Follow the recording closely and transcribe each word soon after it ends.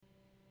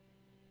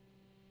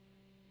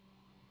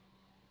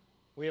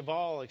We have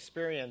all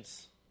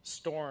experienced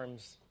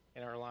storms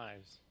in our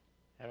lives,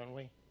 haven't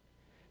we?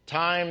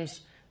 Times,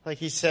 like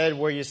he said,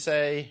 where you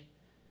say,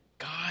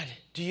 God,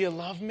 do you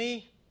love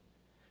me?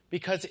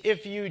 Because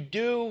if you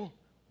do,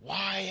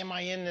 why am I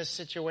in this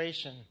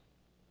situation?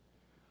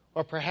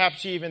 Or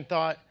perhaps you even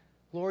thought,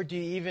 Lord, do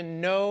you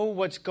even know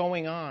what's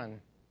going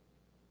on?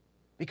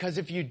 Because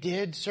if you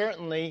did,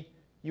 certainly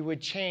you would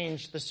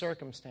change the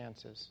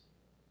circumstances.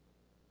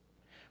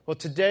 Well,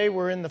 today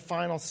we're in the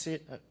final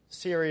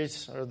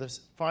series, or the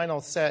final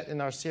set in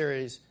our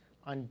series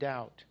on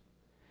doubt.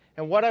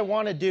 And what I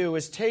want to do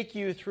is take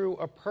you through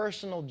a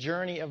personal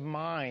journey of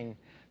mine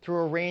through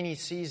a rainy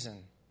season.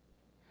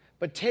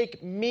 But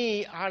take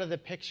me out of the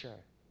picture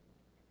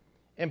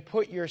and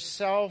put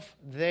yourself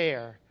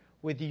there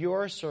with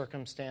your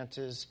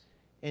circumstances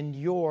and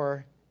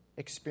your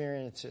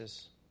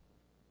experiences.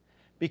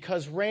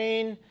 Because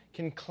rain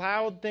can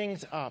cloud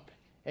things up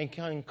and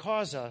can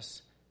cause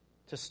us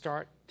to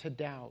start to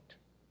doubt.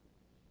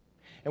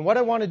 And what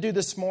I want to do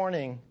this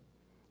morning,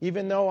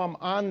 even though I'm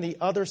on the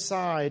other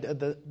side of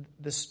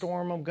the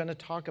storm I'm going to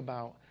talk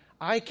about,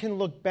 I can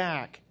look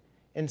back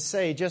and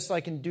say, just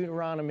like in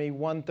Deuteronomy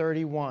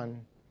 1:31,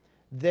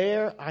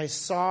 there I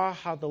saw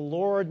how the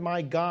Lord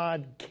my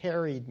God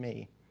carried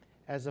me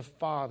as a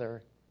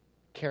father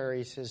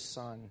carries his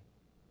son.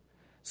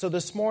 So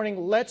this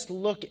morning, let's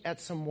look at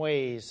some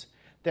ways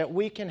that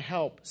we can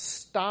help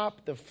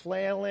stop the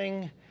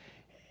flailing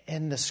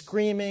and the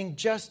screaming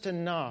just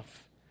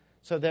enough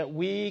so that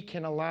we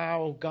can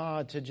allow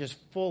God to just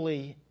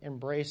fully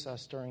embrace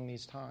us during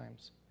these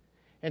times.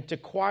 And to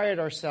quiet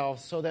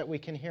ourselves so that we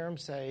can hear him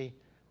say,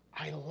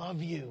 I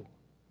love you.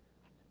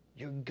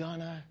 You're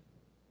gonna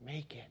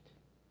make it.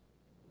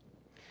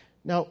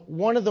 Now,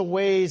 one of the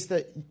ways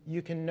that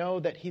you can know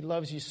that he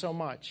loves you so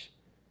much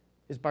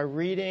is by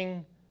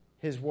reading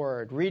his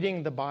word,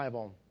 reading the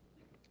Bible.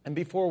 And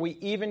before we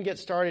even get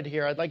started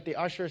here, I'd like the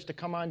ushers to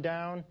come on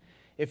down.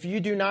 If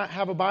you do not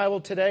have a Bible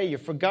today, you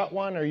forgot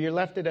one or you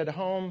left it at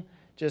home,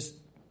 just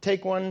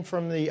take one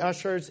from the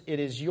ushers. It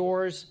is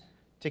yours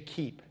to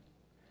keep.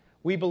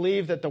 We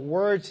believe that the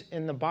words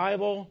in the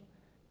Bible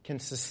can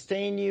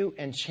sustain you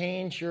and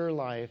change your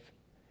life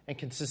and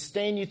can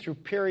sustain you through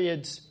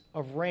periods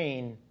of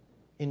rain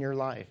in your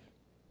life.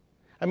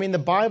 I mean, the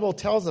Bible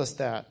tells us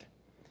that.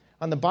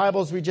 On the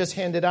Bibles we just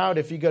handed out,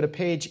 if you go to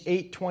page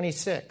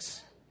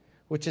 826,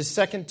 which is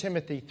 2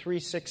 Timothy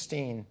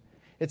 3:16,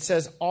 it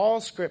says,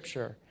 all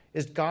Scripture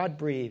is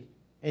God-breathed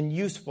and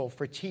useful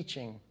for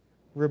teaching,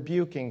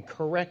 rebuking,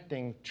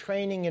 correcting,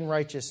 training in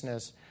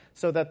righteousness,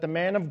 so that the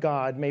man of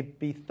God may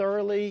be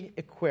thoroughly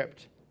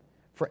equipped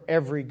for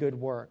every good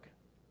work.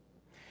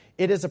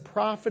 It is a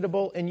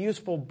profitable and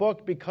useful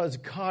book because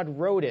God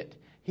wrote it.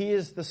 He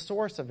is the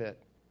source of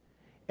it.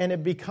 And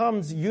it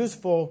becomes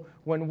useful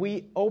when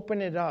we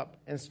open it up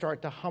and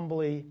start to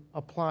humbly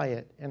apply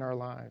it in our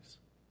lives.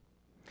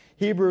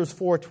 Hebrews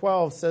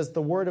 4:12 says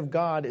the Word of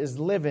God is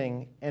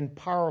living and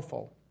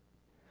powerful.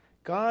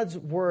 God's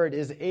Word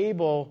is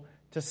able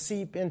to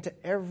seep into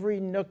every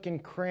nook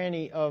and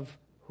cranny of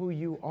who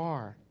you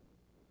are.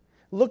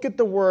 Look at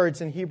the words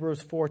in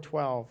Hebrews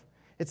 4:12.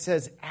 It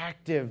says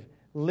active,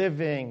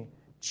 living,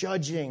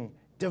 judging,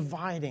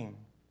 dividing.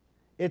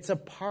 It's a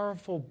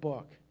powerful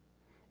book.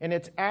 And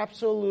it's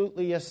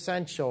absolutely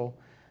essential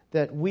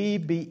that we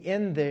be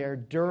in there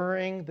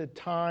during the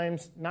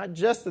times, not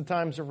just the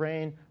times of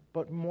rain,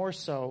 but more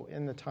so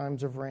in the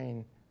times of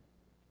rain.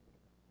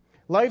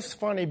 Life's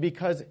funny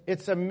because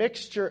it's a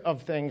mixture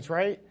of things,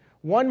 right?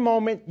 One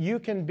moment you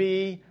can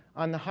be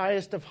on the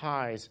highest of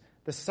highs,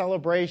 the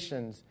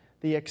celebrations,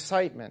 the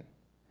excitement.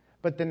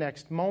 But the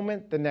next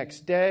moment, the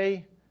next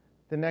day,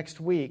 the next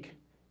week,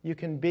 you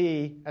can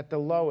be at the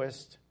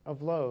lowest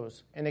of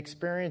lows and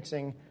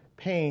experiencing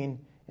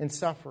pain and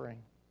suffering.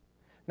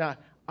 Now,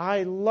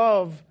 I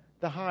love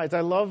the highs. I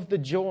love the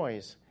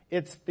joys.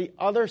 It's the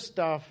other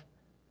stuff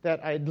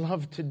that I'd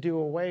love to do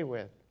away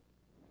with.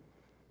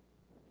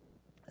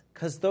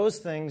 Because those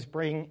things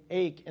bring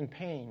ache and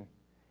pain.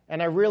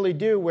 And I really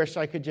do wish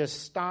I could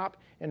just stop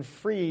and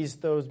freeze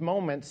those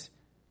moments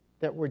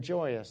that were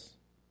joyous.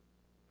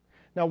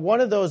 Now,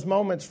 one of those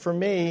moments for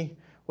me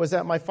was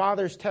at my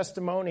father's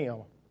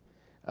testimonial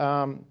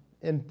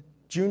in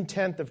June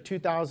 10th of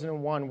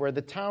 2001, where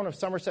the town of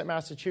Somerset,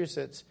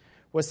 Massachusetts,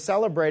 was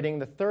celebrating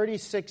the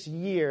 36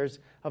 years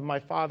of my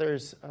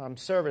father's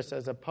service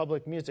as a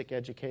public music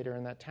educator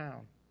in that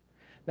town.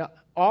 Now,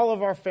 all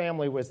of our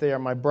family was there,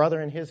 my brother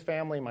and his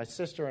family, my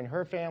sister and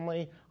her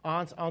family,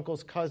 aunts,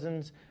 uncles,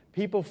 cousins.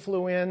 People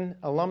flew in,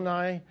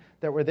 alumni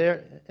that were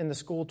there in the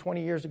school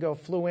 20 years ago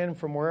flew in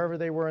from wherever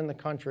they were in the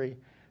country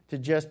to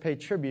just pay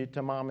tribute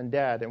to Mom and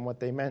Dad and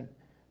what they meant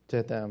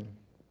to them.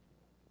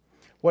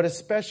 What a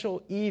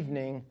special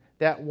evening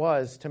that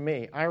was to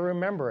me. I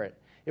remember it.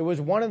 It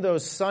was one of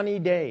those sunny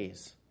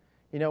days.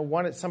 You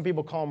know, some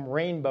people call them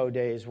rainbow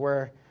days,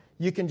 where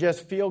you can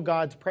just feel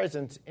God's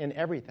presence in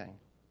everything.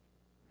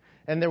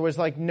 And there was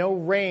like no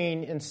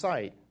rain in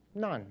sight.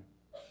 None.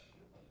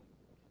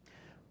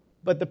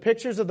 But the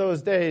pictures of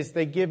those days,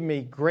 they give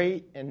me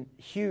great and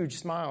huge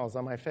smiles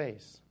on my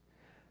face.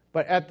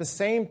 But at the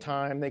same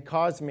time, they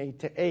cause me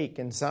to ache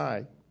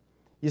inside.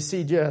 You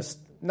see, just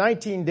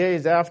 19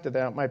 days after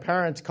that, my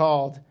parents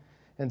called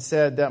and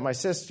said that my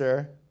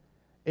sister,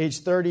 age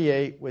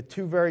 38, with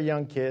 2 very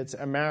young kids,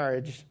 a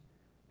marriage,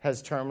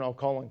 has terminal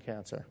colon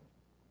cancer.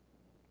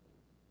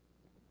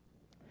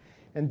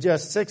 And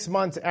just 6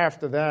 months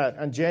after that,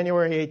 on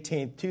January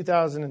 18th,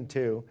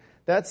 2002,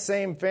 that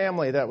same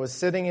family that was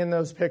sitting in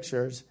those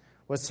pictures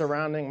was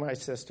surrounding my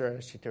sister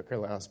as she took her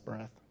last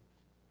breath.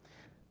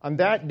 On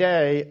that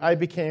day, I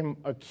became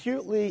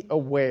acutely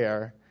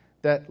aware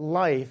that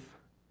life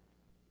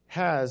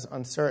has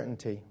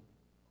uncertainty.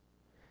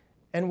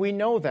 And we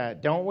know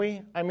that, don't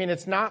we? I mean,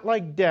 it's not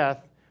like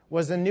death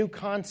was a new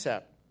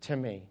concept to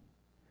me.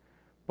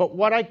 But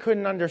what I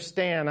couldn't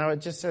understand, I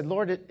just said,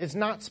 Lord, it's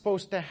not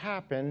supposed to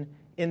happen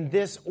in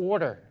this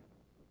order,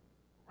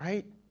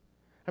 right?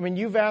 I mean,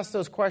 you've asked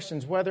those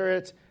questions, whether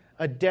it's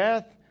a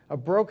death, a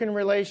broken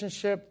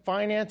relationship,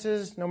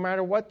 finances, no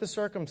matter what the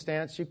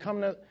circumstance, you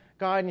come to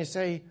God and you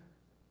say,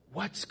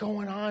 what's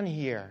going on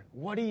here?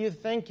 What are you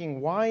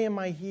thinking? Why am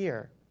I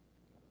here?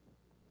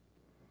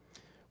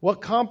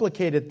 What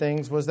complicated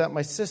things was that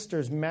my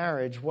sister's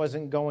marriage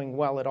wasn't going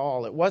well at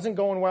all. It wasn't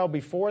going well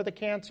before the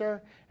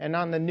cancer, and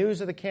on the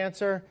news of the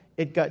cancer,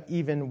 it got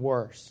even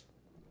worse.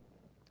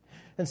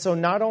 And so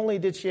not only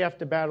did she have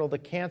to battle the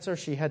cancer,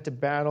 she had to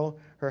battle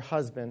her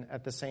husband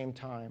at the same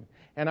time.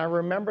 And I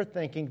remember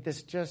thinking,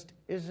 this just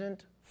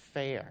isn't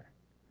fair.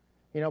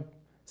 You know,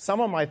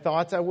 some of my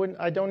thoughts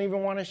I don't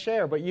even want to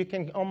share, but you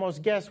can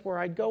almost guess where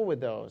I'd go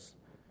with those.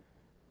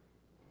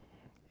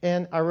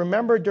 And I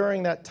remember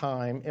during that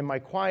time, in my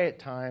quiet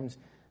times,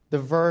 the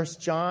verse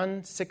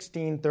John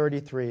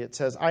 16:33. It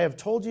says, I have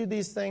told you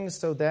these things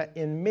so that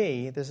in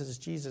me, this is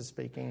Jesus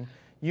speaking,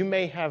 you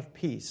may have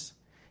peace.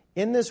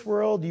 In this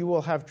world you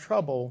will have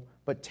trouble,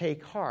 but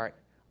take heart.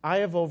 I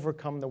have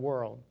overcome the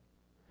world.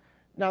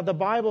 Now, the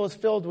Bible is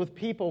filled with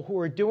people who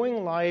are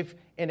doing life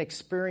and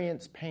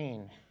experience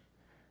pain.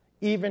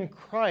 Even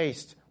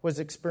Christ was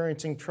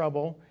experiencing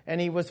trouble, and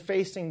he was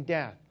facing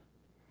death.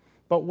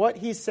 But what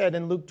he said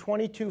in Luke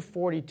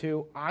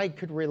 22:42, I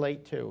could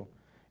relate to.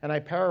 And I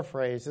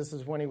paraphrase, this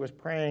is when he was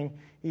praying.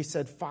 He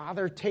said,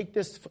 Father, take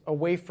this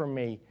away from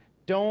me.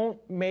 Don't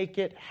make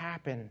it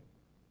happen.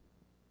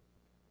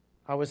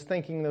 I was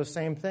thinking those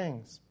same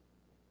things.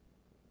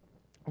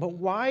 But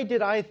why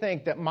did I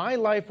think that my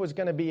life was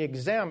going to be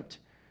exempt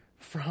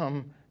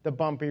from the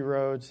bumpy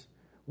roads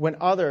when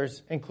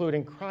others,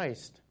 including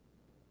Christ,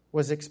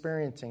 was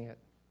experiencing it?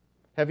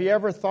 Have you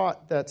ever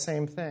thought that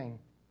same thing?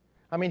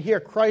 I mean, here,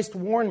 Christ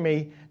warned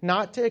me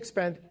not to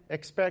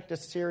expect a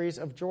series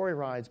of joy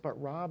rides, but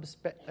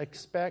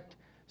expect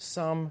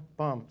some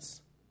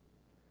bumps.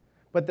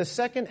 But the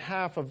second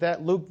half of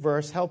that Luke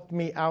verse helped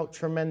me out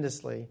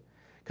tremendously,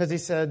 because he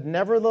said,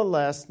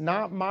 nevertheless,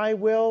 not my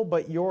will,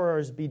 but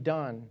yours be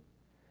done.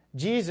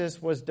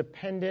 Jesus was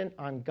dependent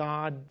on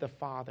God the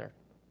Father,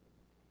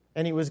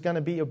 and he was going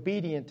to be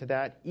obedient to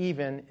that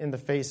even in the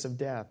face of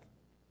death.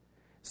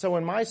 So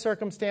in my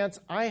circumstance,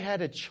 I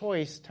had a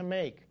choice to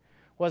make.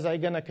 Was I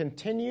going to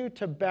continue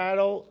to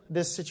battle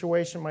this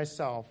situation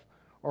myself,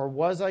 or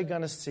was I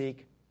going to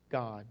seek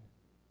God?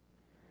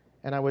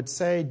 And I would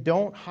say,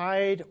 don't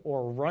hide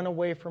or run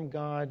away from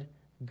God.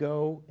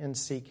 Go and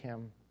seek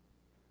him.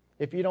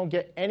 If you don't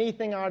get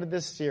anything out of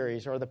this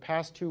series or the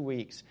past 2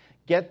 weeks,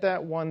 get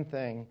that one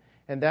thing,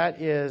 and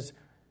that is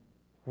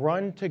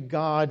run to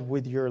God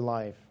with your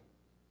life.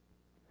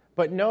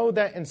 But know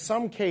that in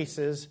some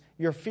cases,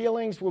 your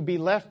feelings will be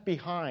left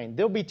behind.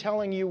 They'll be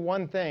telling you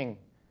one thing,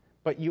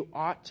 but you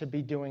ought to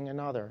be doing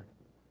another.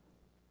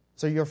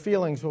 So your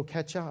feelings will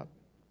catch up.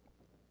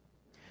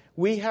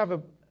 We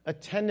have a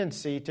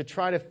tendency to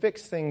try to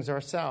fix things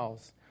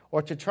ourselves,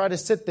 or to try to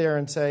sit there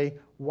and say,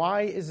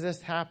 why is this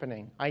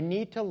happening? I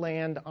need to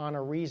land on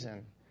a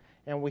reason.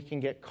 And we can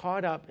get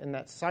caught up in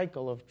that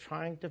cycle of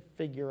trying to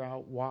figure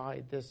out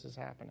why this is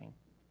happening.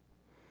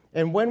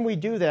 And when we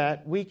do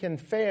that, we can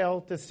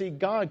fail to see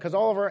God, because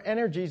all of our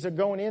energies are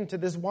going into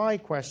this why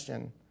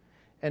question.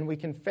 And we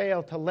can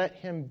fail to let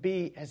him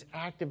be as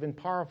active and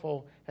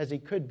powerful as he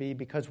could be,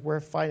 because we're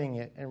fighting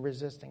it and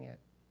resisting it.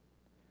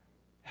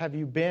 Have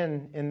you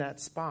been in that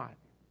spot?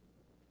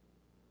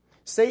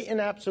 Satan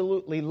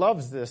absolutely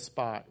loves this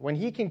spot. When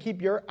he can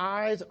keep your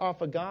eyes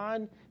off of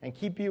God and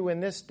keep you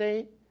in this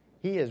state,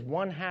 he is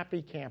one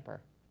happy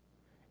camper.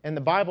 And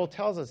the Bible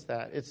tells us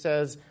that. It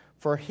says,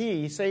 for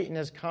he, Satan,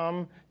 has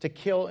come to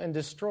kill and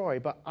destroy,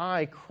 but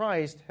I,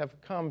 Christ, have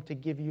come to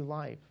give you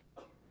life.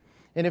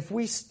 And if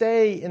we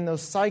stay in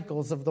those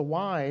cycles of the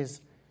whys,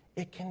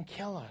 it can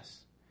kill us.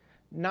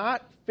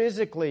 Not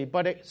physically,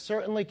 but it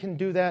certainly can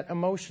do that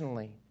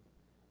emotionally.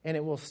 And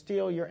it will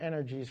steal your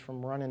energies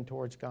from running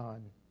towards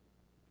God.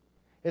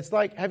 It's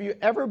like, have you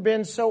ever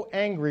been so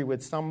angry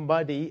with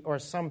somebody or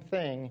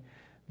something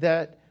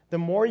that the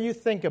more you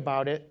think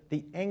about it,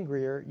 the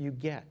angrier you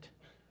get?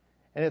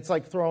 And it's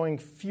like throwing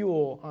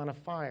fuel on a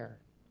fire.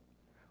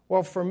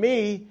 Well, for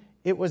me,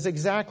 it was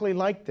exactly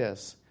like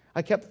this.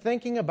 I kept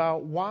thinking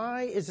about,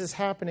 why is this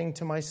happening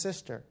to my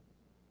sister?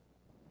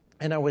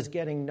 And I was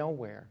getting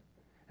nowhere.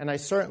 And I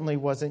certainly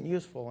wasn't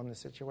useful in the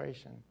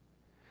situation.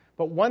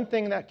 But one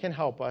thing that can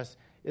help us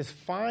is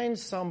find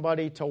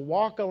somebody to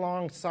walk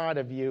alongside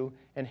of you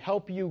and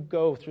help you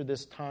go through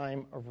this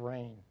time of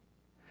rain.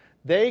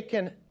 They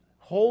can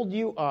hold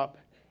you up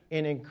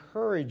and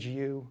encourage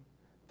you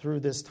through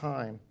this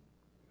time.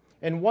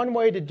 And one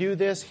way to do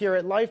this here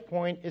at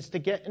LifePoint is to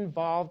get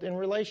involved in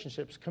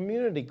relationships,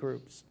 community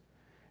groups.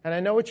 And I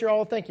know what you're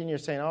all thinking. You're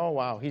saying, oh,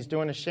 wow, he's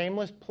doing a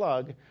shameless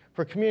plug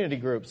for community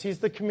groups. He's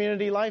the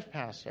community life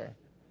pastor.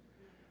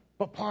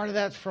 But part of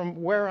that's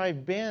from where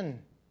I've been.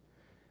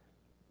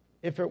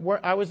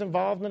 I was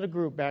involved in a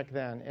group back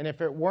then, and if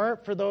it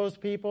weren't for those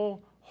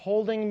people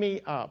holding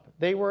me up,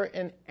 they were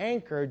an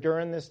anchor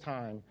during this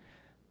time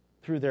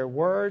through their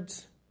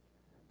words,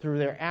 through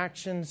their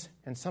actions,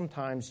 and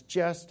sometimes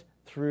just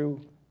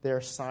through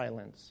their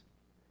silence.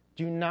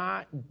 Do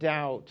not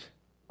doubt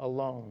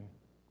alone.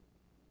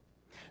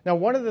 Now,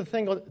 one of the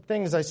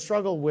things I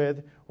struggled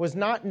with was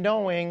not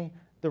knowing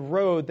the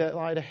road that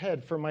lied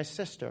ahead for my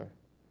sister.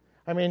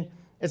 I mean,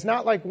 it's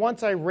not like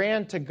once I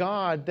ran to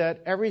God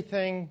that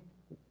everything,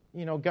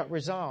 got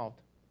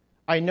resolved.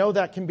 I know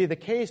that can be the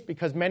case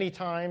because many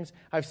times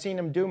I've seen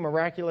him do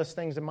miraculous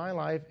things in my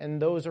life and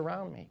those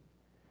around me.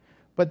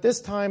 But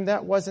this time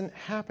that wasn't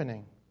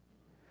happening.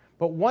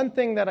 But one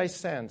thing that I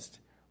sensed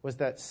was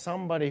that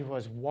somebody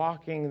was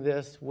walking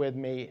this with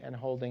me and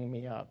holding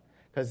me up,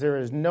 because there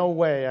is no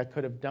way I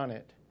could have done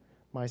it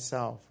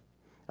myself.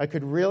 I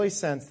could really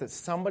sense that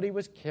somebody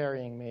was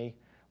carrying me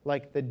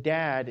like the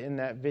dad in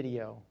that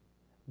video.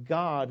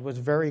 God was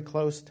very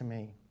close to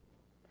me.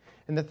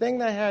 And the thing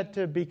that I had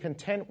to be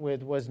content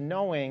with was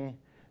knowing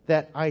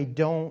that I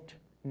don't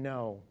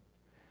know.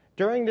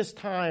 During this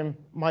time,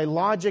 my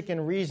logic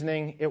and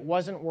reasoning, it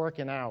wasn't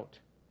working out.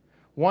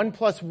 1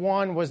 +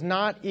 1 was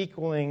not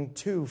equaling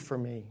 2 for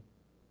me.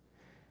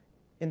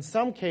 In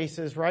some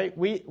cases, right,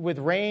 with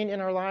rain in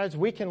our lives,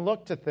 we can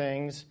look to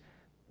things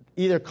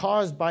either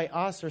caused by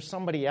us or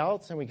somebody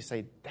else, and we can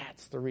say,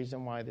 that's the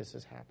reason why this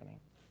is happening.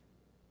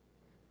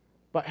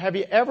 But have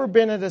you ever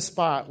been at a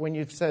spot when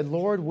you've said,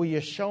 Lord, will you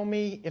show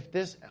me if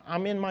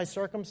I'm in my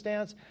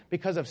circumstance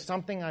because of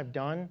something I've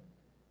done?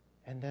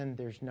 And then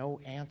there's no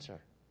answer.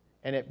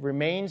 And it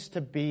remains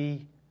to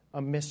be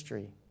a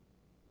mystery.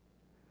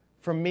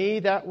 For me,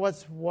 that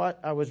was what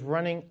I was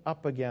running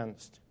up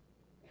against.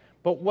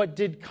 But what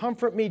did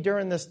comfort me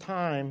during this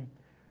time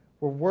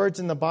were words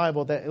in the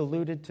Bible that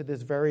alluded to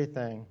this very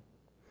thing.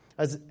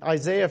 As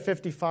Isaiah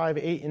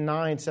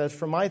 55:8-9 says,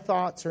 "For my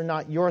thoughts are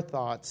not your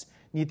thoughts,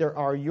 neither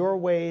are your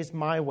ways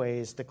my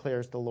ways,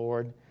 declares the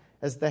Lord.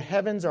 As the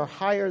heavens are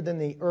higher than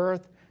the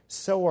earth,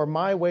 so are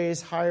my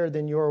ways higher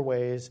than your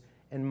ways,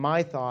 and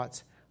my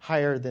thoughts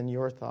higher than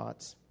your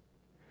thoughts."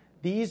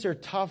 These are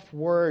tough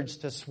words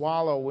to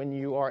swallow when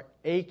you are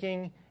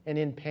aching and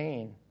in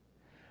pain.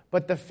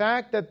 But the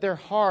fact that they're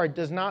hard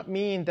does not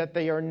mean that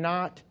they are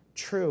not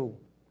true.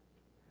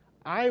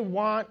 I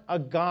want a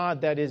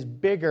God that is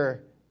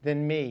bigger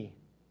than me.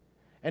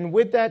 And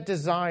with that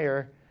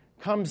desire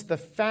comes the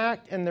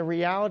fact and the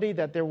reality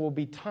that there will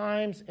be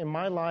times in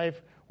my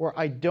life where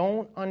I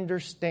don't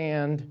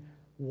understand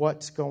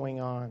what's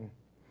going on.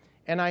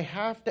 And I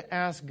have to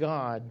ask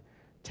God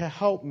to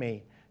help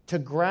me to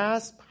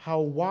grasp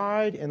how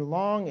wide and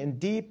long and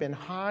deep and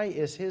high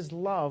is His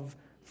love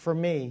for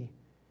me,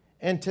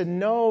 and to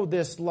know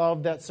this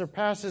love that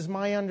surpasses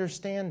my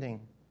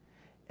understanding,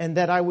 and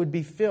that I would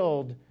be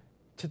filled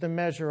to the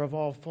measure of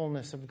all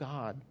fullness of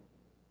God.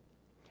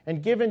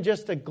 And given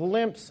just a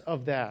glimpse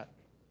of that,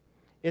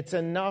 it's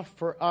enough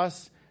for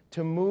us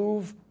to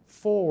move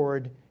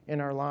forward in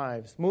our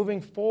lives,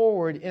 moving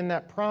forward in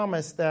that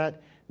promise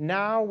that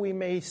now we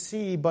may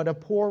see but a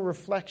poor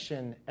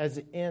reflection as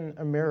in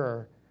a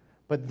mirror,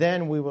 but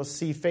then we will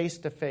see face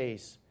to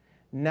face.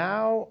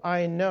 Now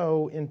I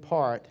know in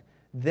part,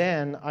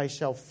 then I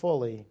shall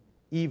fully,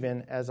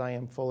 even as I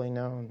am fully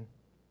known.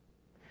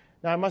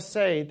 Now I must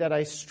say that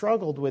I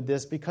struggled with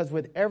this because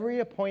with every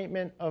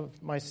appointment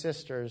of my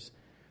sister's,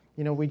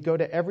 we'd go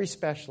to every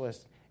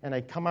specialist, and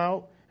I'd come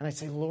out and I'd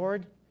say,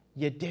 Lord,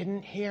 you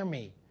didn't hear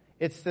me.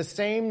 It's the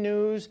same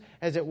news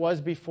as it was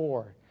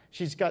before.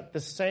 She's got the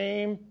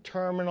same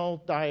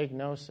terminal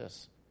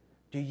diagnosis.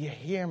 Do you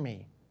hear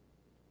me?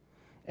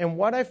 And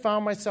what I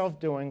found myself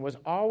doing was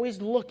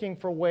always looking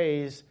for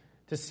ways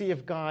to see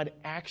if God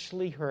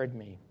actually heard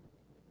me.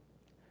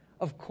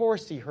 Of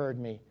course He heard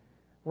me.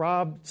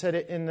 Rob said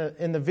it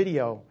in the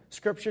video.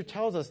 Scripture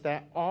tells us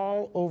that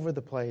all over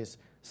the place.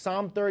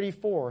 Psalm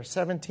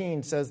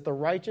 34:17 says, "The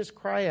righteous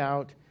cry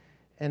out,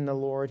 and the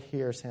Lord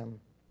hears him."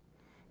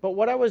 But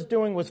what I was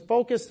doing was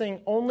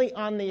focusing only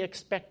on the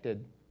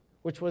expected,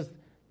 which was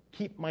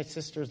keep my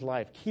sister's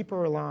life, keep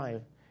her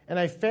alive. And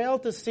I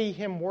failed to see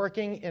Him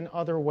working in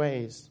other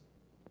ways.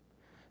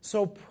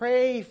 So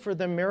pray for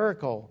the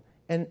miracle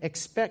and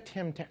expect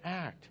Him to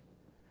act.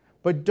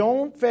 But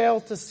don't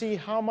fail to see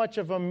how much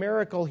of a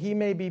miracle He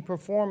may be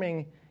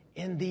performing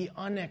in the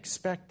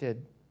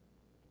unexpected.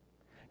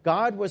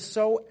 God was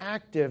so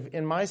active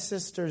in my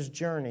sister's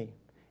journey,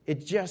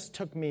 it just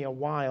took me a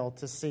while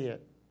to see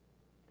it.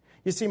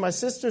 You see, my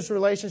sister's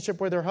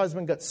relationship with her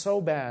husband got so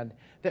bad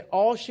that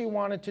all she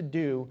wanted to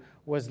do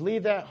was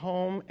leave that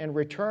home and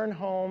return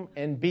home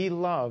and be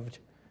loved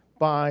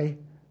by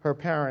her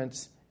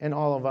parents and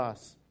all of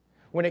us.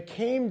 When it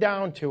came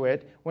down to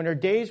it, when her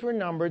days were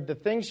numbered, the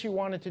thing she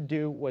wanted to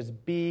do was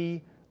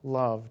be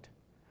loved.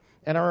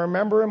 And I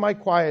remember in my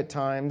quiet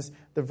times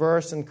the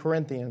verse in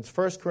Corinthians,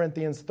 1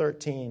 Corinthians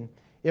 13,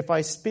 "If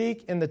I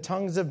speak in the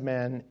tongues of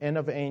men and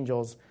of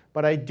angels,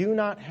 but I do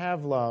not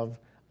have love,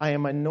 I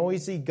am a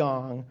noisy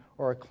gong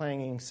or a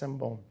clanging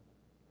cymbal."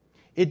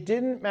 It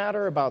didn't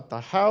matter about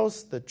the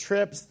house, the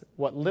trips,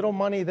 what little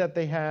money that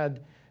they had.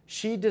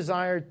 She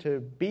desired to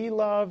be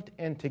loved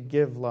and to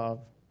give love.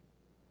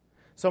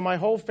 So my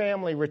whole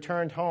family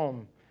returned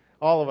home.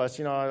 All of us,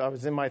 I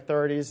was in my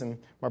 30s, and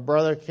my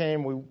brother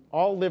came. We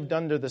all lived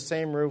under the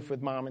same roof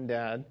with Mom and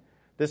Dad.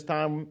 This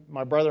time,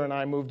 my brother and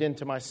I moved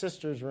into my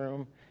sister's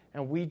room,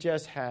 and we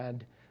just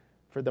had,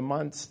 for the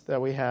months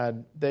that we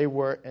had, they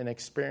were an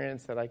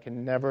experience that I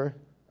can never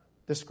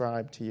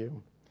describe to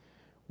you.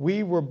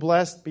 We were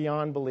blessed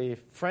beyond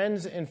belief.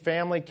 Friends and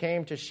family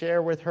came to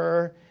share with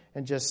her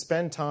and just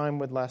spend time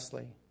with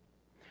Leslie.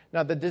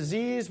 Now, the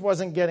disease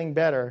wasn't getting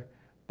better,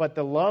 but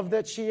the love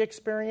that she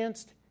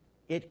experienced,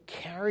 it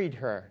carried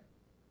her.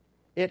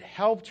 It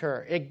helped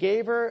her. It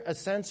gave her a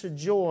sense of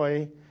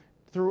joy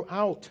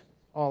throughout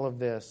all of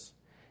this.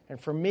 And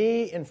for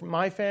me and for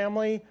my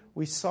family,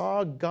 we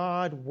saw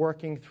God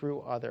working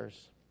through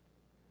others.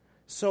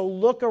 So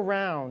look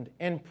around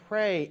and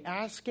pray,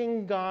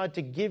 asking God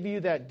to give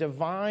you that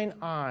divine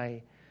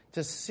eye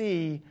to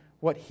see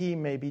what He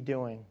may be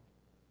doing.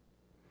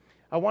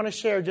 I want to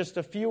share just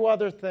a few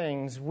other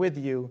things with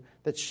you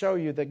that show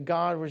you that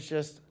God was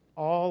just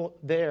all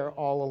there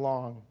all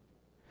along.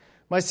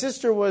 My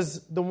sister was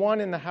the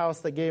one in the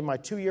house that gave my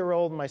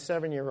 2-year-old and my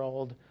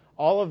 7-year-old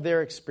all of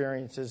their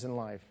experiences in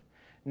life.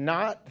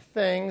 Not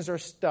things or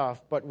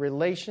stuff, but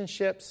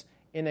relationships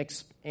and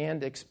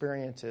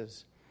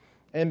experiences.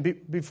 And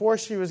before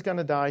she was going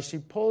to die, she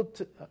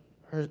pulled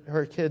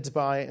her kids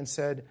by and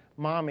said,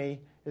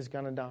 "Mommy is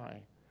going to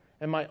die."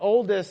 And my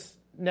oldest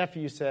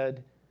nephew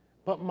said,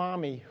 "But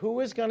Mommy, who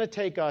is going to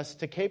take us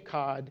to Cape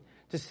Cod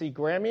to see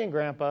Grammy and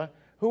Grandpa?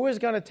 Who is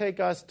going to take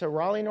us to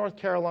Raleigh, North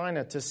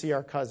Carolina to see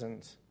our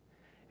cousins?"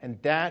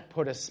 And that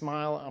put a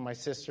smile on my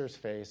sister's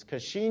face,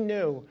 because she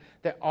knew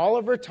that all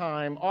of her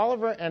time, all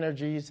of her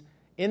energies,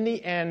 in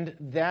the end,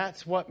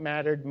 that's what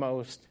mattered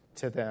most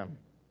to them.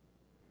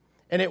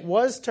 And it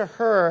was to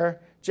her,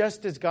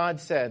 just as God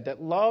said,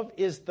 that love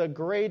is the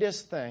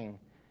greatest thing.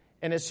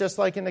 And it's just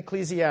like in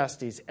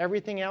Ecclesiastes.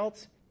 Everything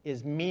else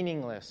is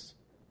meaningless.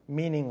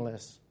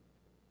 Meaningless.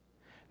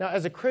 Now,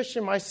 as a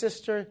Christian, my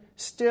sister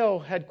still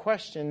had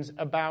questions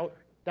about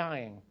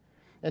dying.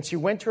 And she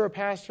went to her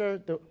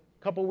pastor a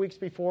couple weeks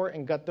before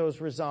and got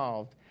those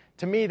resolved.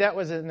 To me, that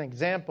was an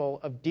example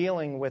of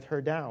dealing with her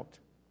doubt.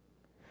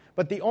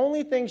 But the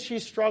only thing she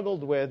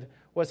struggled with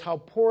was how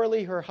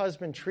poorly her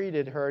husband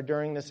treated her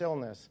during this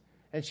illness.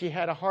 And she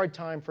had a hard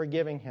time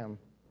forgiving him.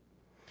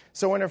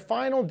 So in her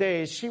final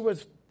day, she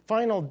was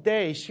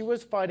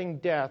fighting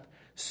death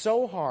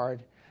so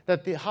hard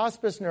that the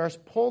hospice nurse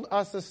pulled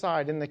us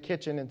aside in the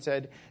kitchen and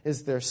said,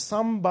 "Is there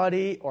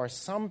somebody or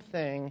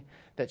something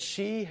that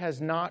she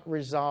has not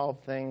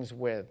resolved things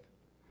with?"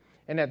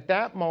 And at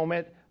that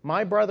moment,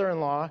 my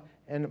brother-in-law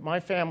and my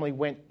family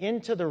went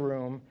into the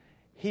room.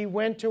 He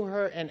went to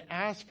her and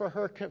asked for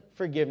her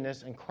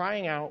forgiveness, and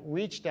crying out,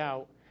 reached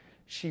out.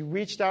 She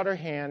reached out her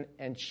hand,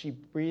 and she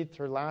breathed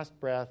her last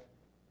breath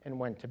and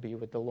went to be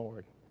with the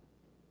Lord.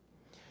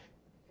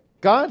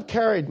 God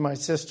carried my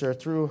sister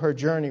through her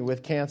journey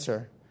with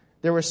cancer.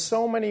 There were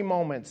so many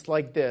moments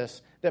like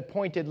this that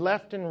pointed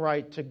left and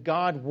right to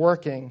God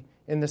working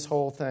in this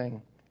whole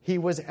thing. He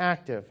was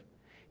active.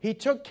 He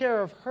took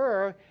care of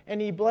her,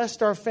 and He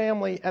blessed our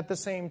family at the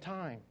same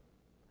time.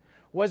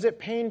 Was it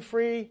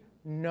pain-free?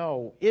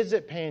 No. Is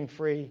it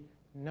pain-free?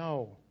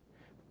 No.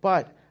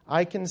 But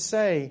I can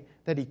say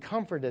that He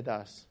comforted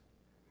us.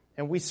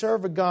 And we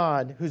serve a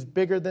God who's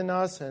bigger than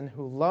us and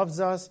who loves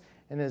us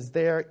and is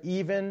there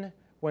even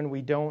when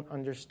we don't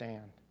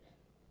understand.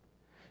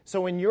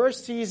 So in your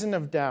season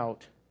of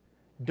doubt,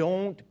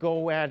 don't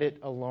go at it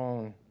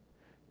alone.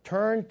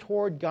 Turn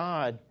toward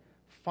God.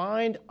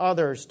 Find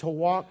others to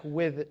walk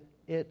with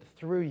it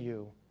through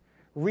you.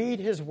 Read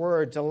His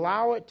words.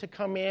 Allow it to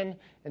come in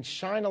and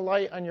shine a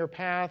light on your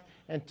path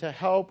and to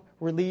help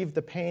relieve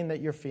the pain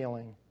that you're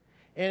feeling.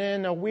 And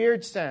in a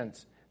weird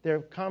sense, there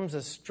comes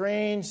a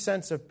strange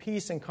sense of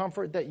peace and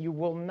comfort that you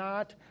will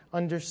not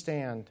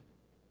understand.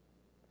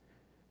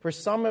 For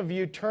some of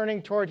you,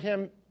 turning toward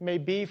Him may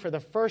be for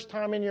the first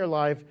time in your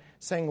life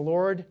saying,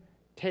 "Lord,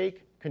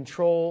 take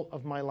control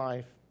of my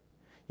life."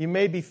 You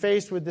may be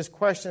faced with this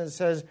question that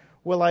says,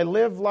 will I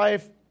live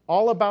life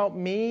all about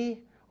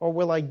me, or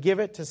will I give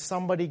it to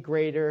somebody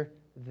greater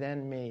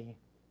than me?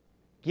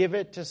 Give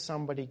it to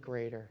somebody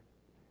greater.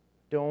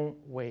 Don't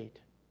wait.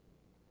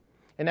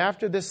 And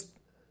after this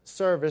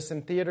service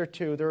in Theater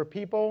 2, there are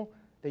people,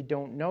 they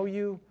don't know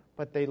you,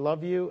 but they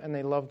love you and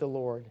they love the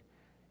Lord.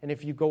 And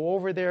if you go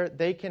over there,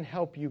 they can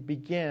help you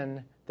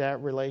begin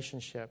that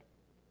relationship.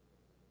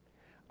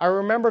 I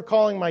remember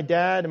calling my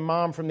dad and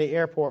mom from the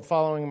airport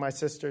following my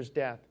sister's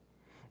death.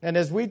 And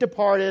as we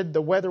departed,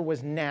 the weather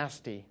was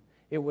nasty.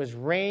 It was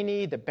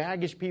rainy. The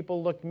baggage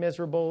people looked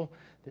miserable.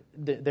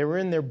 They were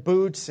in their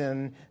boots,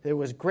 and there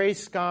was gray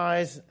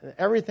skies.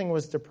 Everything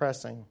was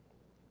depressing.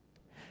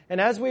 And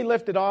as we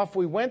lifted off,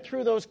 we went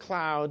through those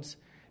clouds,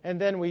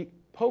 and then we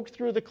poked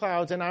through the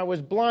clouds, and I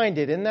was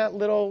blinded in that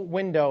little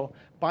window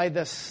by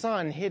the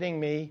sun hitting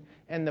me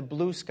and the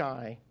blue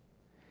sky.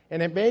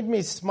 And it made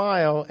me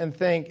smile and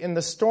think, in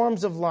the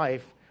storms of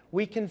life,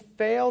 we can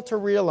fail to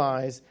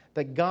realize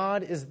that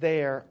God is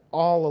there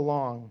all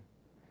along.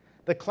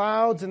 The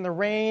clouds and the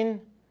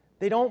rain,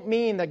 they don't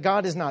mean that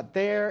God is not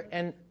there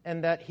and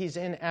that He's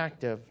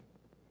inactive.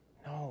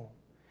 No.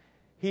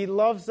 He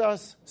loves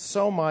us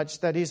so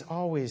much that He's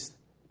always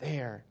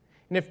there.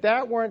 And if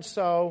that weren't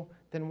so,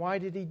 then why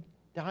did He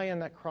die on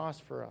that cross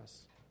for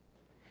us?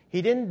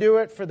 He didn't do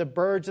it for the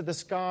birds of the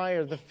sky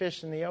or the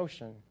fish in the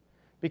ocean,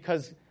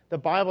 because the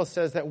Bible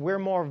says that we're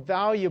more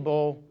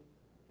valuable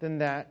than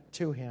that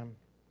to Him.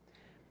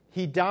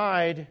 He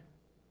died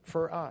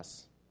for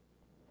us.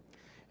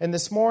 And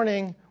this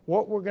morning,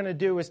 what we're going to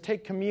do is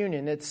take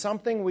communion. It's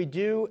something we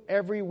do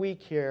every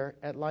week here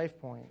at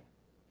LifePoint.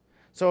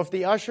 So if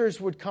the ushers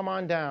would come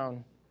on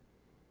down,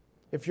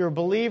 if you're a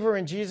believer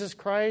in Jesus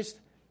Christ,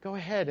 go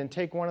ahead and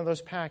take one of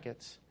those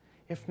packets.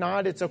 If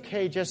not, it's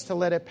okay just to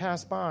let it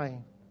pass by.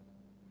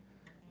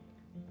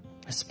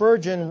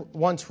 Spurgeon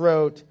once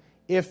wrote,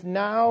 "If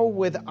now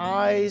with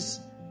eyes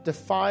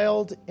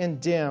defiled and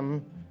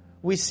dim,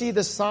 we see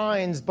the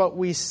signs, but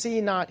we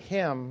see not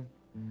Him,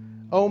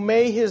 oh,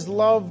 may His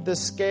love the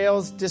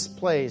scales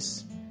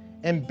displace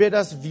and bid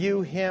us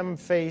view Him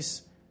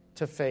face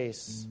to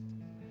face."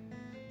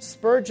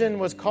 Spurgeon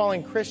was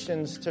calling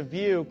Christians to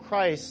view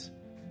Christ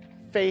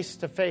face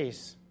to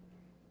face.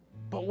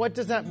 But what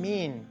does that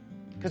mean?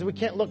 Because we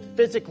can't look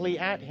physically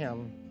at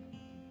Him.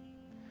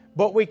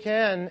 But we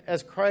can,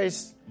 as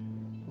Christ,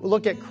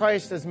 look at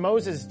Christ as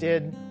Moses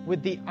did,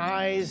 with the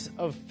eyes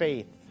of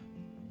faith.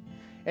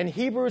 And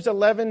Hebrews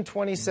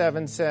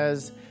 11:27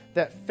 says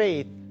that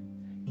faith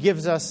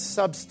gives us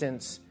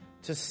substance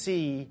to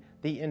see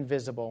the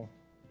invisible.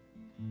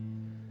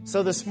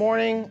 So this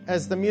morning,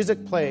 as the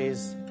music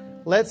plays,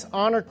 let's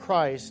honor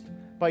Christ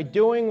by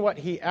doing what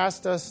He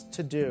asked us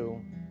to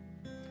do,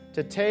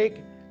 to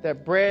take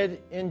that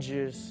bread and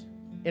juice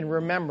in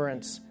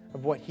remembrance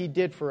of what He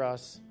did for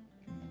us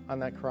on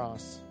that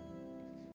cross.